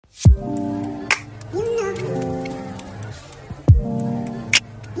Hello,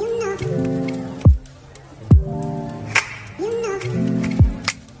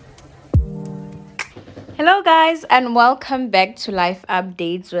 guys, and welcome back to Life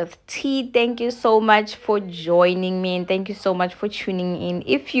Updates with T. Thank you so much for joining me, and thank you so much for tuning in.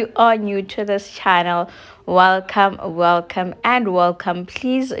 If you are new to this channel, welcome, welcome, and welcome.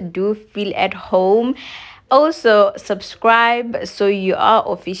 Please do feel at home. Also, subscribe so you are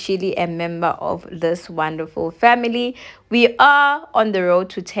officially a member of this wonderful family. We are on the road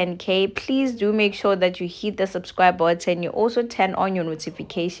to 10K. Please do make sure that you hit the subscribe button. You also turn on your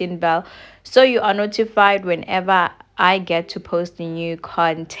notification bell so you are notified whenever I get to post new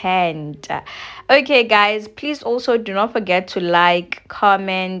content. Okay, guys, please also do not forget to like,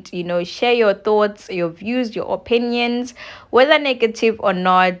 comment, share your thoughts, your views, your opinions, whether negative or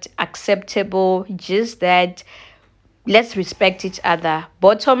not, acceptable, just that let's respect each other.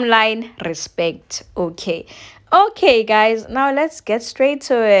 Bottom line, respect. Okay, guys, now let's get straight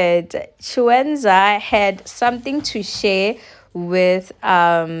to it. Chuenza had something to share with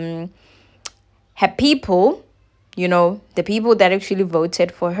her people, the people that actually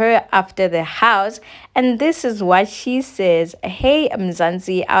voted for her after the house. And this is what she says. Hey,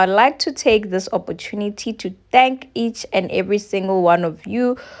 Mzansi, I would like to take this opportunity to thank each and every single one of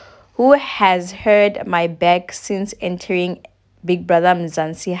you who has heard my back since entering Big Brother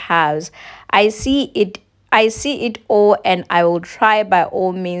Mzansi house. I see it all, and I will try by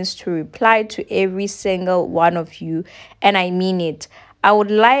all means to reply to every single one of you, and I mean it. I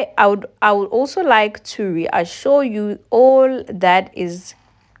would also like to reassure you all that this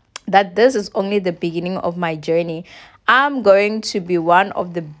is only the beginning of my journey. I'm going to be one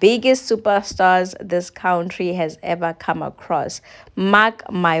of the biggest superstars this country has ever come across.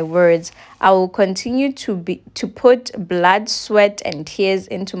 Mark my words. I will continue to put blood, sweat, and tears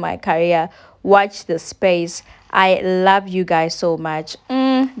into my career. Watch the space. I love you guys so much.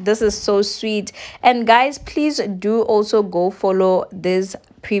 This is so sweet. And guys, please do also go follow these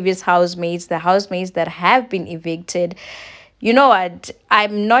previous housemates, the housemates that have been evicted. You know what?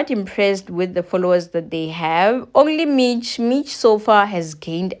 I'm not impressed with the followers that they have. Only Mich so far has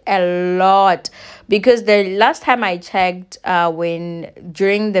gained a lot, because the last time I checked,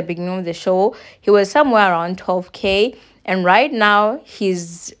 during the beginning of the show, he was somewhere around 12K, and right now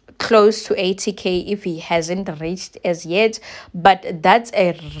he's close to 80K if he hasn't reached as yet. But that's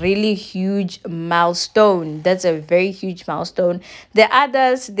a really huge milestone. That's a very huge milestone. The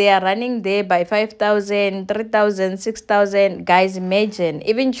others, they are running there by 5,000, 3,000, 6,000. Guys, imagine,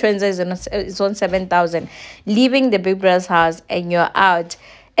 even Chuenza is on 7,000, leaving the Big Brother's house, and you're out,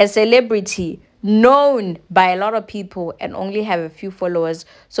 a celebrity known by a lot of people, and only have a few followers.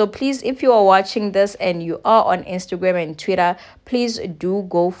 So please, if you are watching this and you are on Instagram and Twitter, please do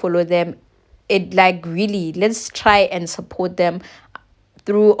go follow them. Really, let's try and support them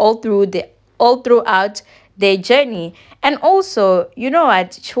all throughout their journey. And also, you know what,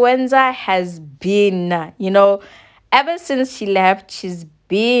 Chuenza has been, ever since she left, she's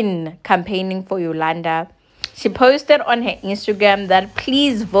been campaigning for Yolanda. She posted on her Instagram that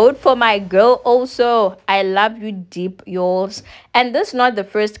please vote for my girl also. I love you deep, yours. And this is not the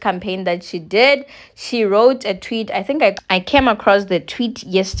first campaign that she did. She wrote a tweet. I think I came across the tweet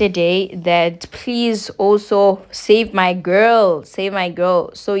yesterday that please also save my girl. Save my girl.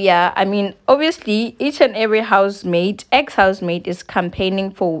 So yeah, I mean, obviously each and every ex-housemate is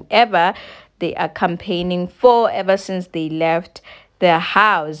campaigning for whoever they are campaigning for ever since they left their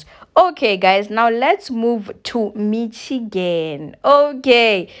house. Okay, guys, now let's move to Michigan.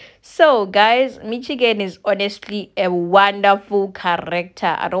 Okay, so guys, Michigan is honestly a wonderful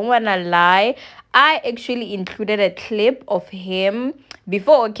character. I don't want to lie. I actually included a clip of him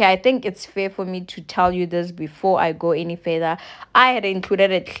before. Okay, I think it's fair for me to tell you this before I go any further. I had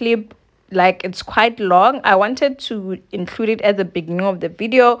included a clip, like it's quite long. I wanted to include it at the beginning of the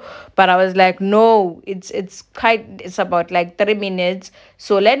video, but I was like, no, it's about like 3 minutes,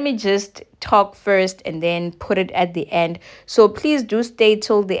 so let me just talk first and then put it at the end. So please do stay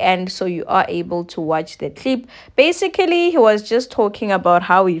till the end so you are able to watch the clip. Basically, he was just talking about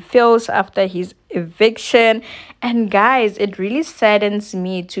how he feels after his eviction, and guys, it really saddens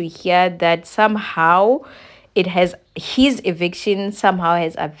me to hear that somehow his eviction somehow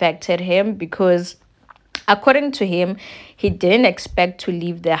has affected him, because according to him, he didn't expect to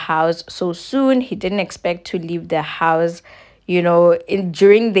leave the house so soon. He didn't expect to leave the house,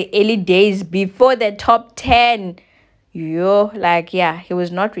 during the early days before the top 10. He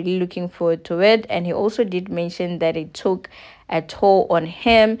was not really looking forward to it. And he also did mention that it took a toll on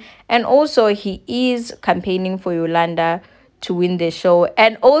him, and also he is campaigning for Yolanda to win the show.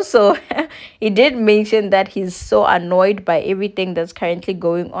 And also he did mention that he's so annoyed by everything that's currently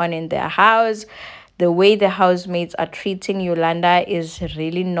going on in their house. The way the housemates are treating Yolanda is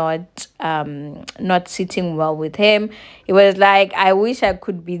really not sitting well with him. He was like, I wish I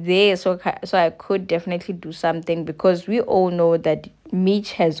could be there so I could definitely do something, because we all know that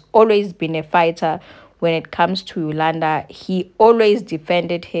Mich has always been a fighter. When it comes to Yolanda, he always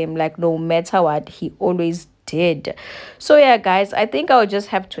defended him, like no matter what, he always did. So yeah guys, I think I'll just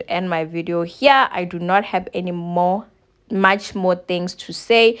have to end my video here. I do not have any much more things to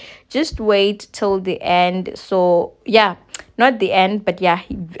say. Just wait till the end. So yeah, not the end, but yeah,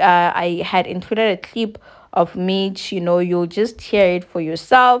 I had included a clip of Mich. You'll just hear it for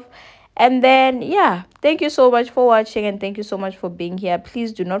yourself. And then yeah, thank you so much for watching, and thank you so much for being here.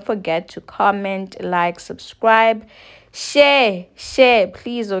 Please do not forget to comment, like, subscribe, share,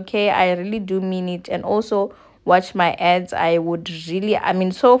 please. Okay, I really do mean it. And also watch my ads. I would really,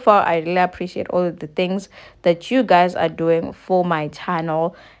 so far I really appreciate all of the things that you guys are doing for my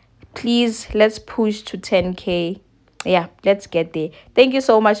channel. Please, let's push to 10K. Yeah, let's get there. Thank you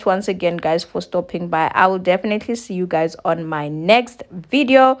so much once again guys for stopping by. I will definitely see you guys on my next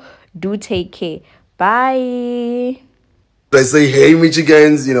video. Do take care. Bye. I say, hey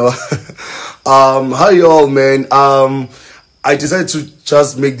Michigans, how y'all, man? I decided to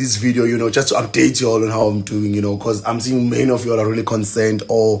just make this video, just to update y'all on how I'm doing, because I'm seeing many of y'all are really concerned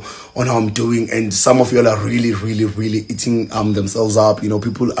or on how I'm doing, and some of y'all are really, really, really eating themselves up.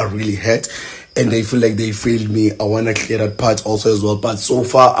 People are really hurt and they feel like they failed me. I want to clear that part also as well. But so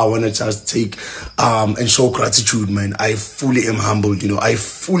far, I want to just take and show gratitude, man. I fully am humbled, I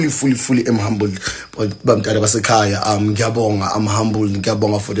fully am humbled. But I'm humbled.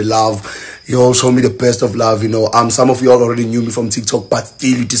 Ngiyabonga for the love. You all show me the best of love, some of you all already knew me from TikTok, but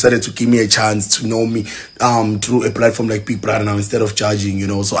still you decided to give me a chance to know me through a platform like Big Brother now instead of judging,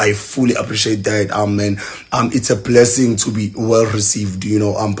 so I fully appreciate that. And it's a blessing to be well received,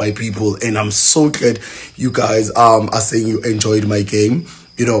 by people, and I'm so glad you guys are saying you enjoyed my game,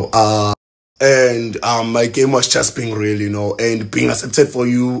 and my game was just being real, and being accepted for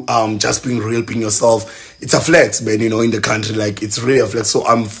you, just being real, being yourself. It's a flex, man, in the country. Like, it's really a flex. So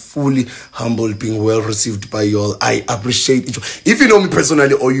I'm fully humbled, being well received by y'all. I appreciate it. If you know me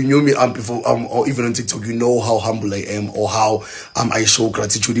personally, or you knew me before, or even on TikTok, you know how humble I am, or how I show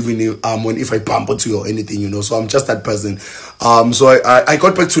gratitude, even if I bump into you or anything, So I'm just that person. So I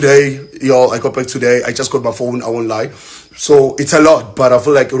got back today, y'all. I got back today. I just got my phone. I won't lie. So it's a lot, but I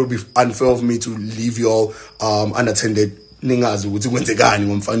feel like it would be unfair of me to leave y'all unattended. I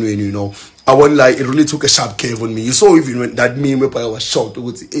won't lie, it really took a sharp curve on me. You saw even when that meme where I was shocked.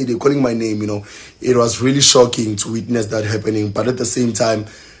 Hey, they're calling my name, It was really shocking to witness that happening. But at the same time,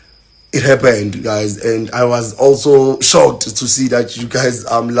 it happened, guys. And I was also shocked to see that you guys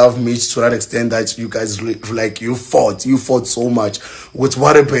love me to that extent, that you guys you fought so much with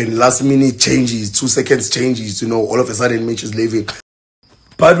what happened. Last minute changes, 2 seconds changes, all of a sudden Mich is leaving.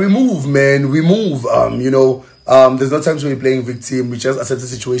 But we move, man. We move. There's no time to be playing victim. We just accept the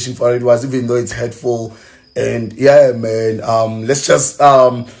situation for it was, even though it's hurtful. And yeah, man. Let's just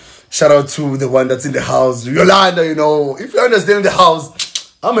shout out to the one that's in the house, Yolanda. If you're still in the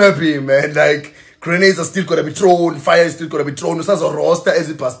house, I'm happy, man. Like, grenades are still gonna be thrown, fire is still gonna be thrown. It's as a roster as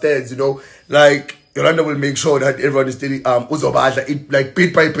it passes, Like, Yolanda will make sure that everyone is still like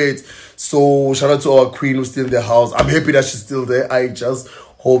bit by bit. So shout out to our queen who's still in the house. I'm happy that she's still there. I just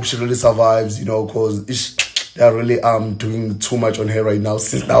hope she really survives, because they're really doing too much on her right now,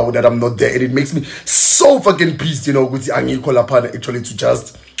 since now that I'm not there, and it makes me so fucking pissed, with the actually to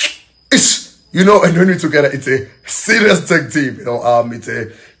just and when we together, it's a serious tag team, it's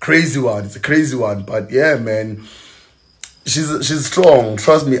a crazy one. It's a crazy one. But yeah, man, she's strong.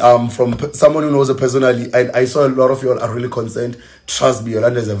 Trust me, from someone who knows her personally, and I saw a lot of you all are really concerned. Trust me,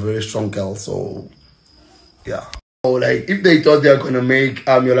 Yolanda is a very strong girl. So yeah. Like, if they thought they were gonna make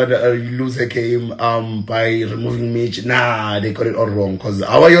Yolanda lose her game by removing Mich, nah, they got it all wrong. Because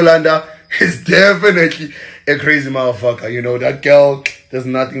our Yolanda is definitely a crazy motherfucker. That girl, there's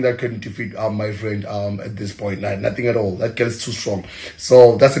nothing that can defeat my friend at this point. Like, nothing at all. That girl is too strong.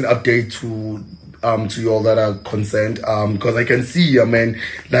 So that's an update to you all that are concerned, because I can see, man,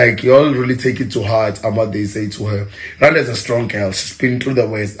 like, you all really take it to heart what they say to her. Randa's a strong girl. She's been through the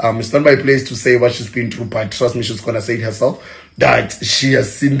worst. It's not my place to say what she's been through, but trust me, she's gonna say it herself, that she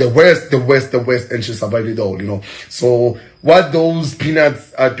has seen the worst, and she survived it all, So what those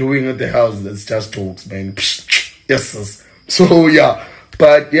peanuts are doing at the house, it's just jokes, man. Yes, sis. So yeah,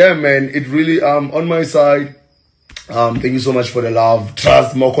 but yeah, man, it really on my side, Thank you so much for the love.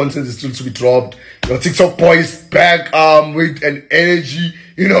 Trust, more content is still to be dropped. Your TikTok boy is back with an energy,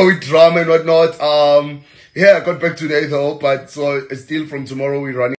 with drama and whatnot. Yeah, I got back today though, but so still from tomorrow we're running.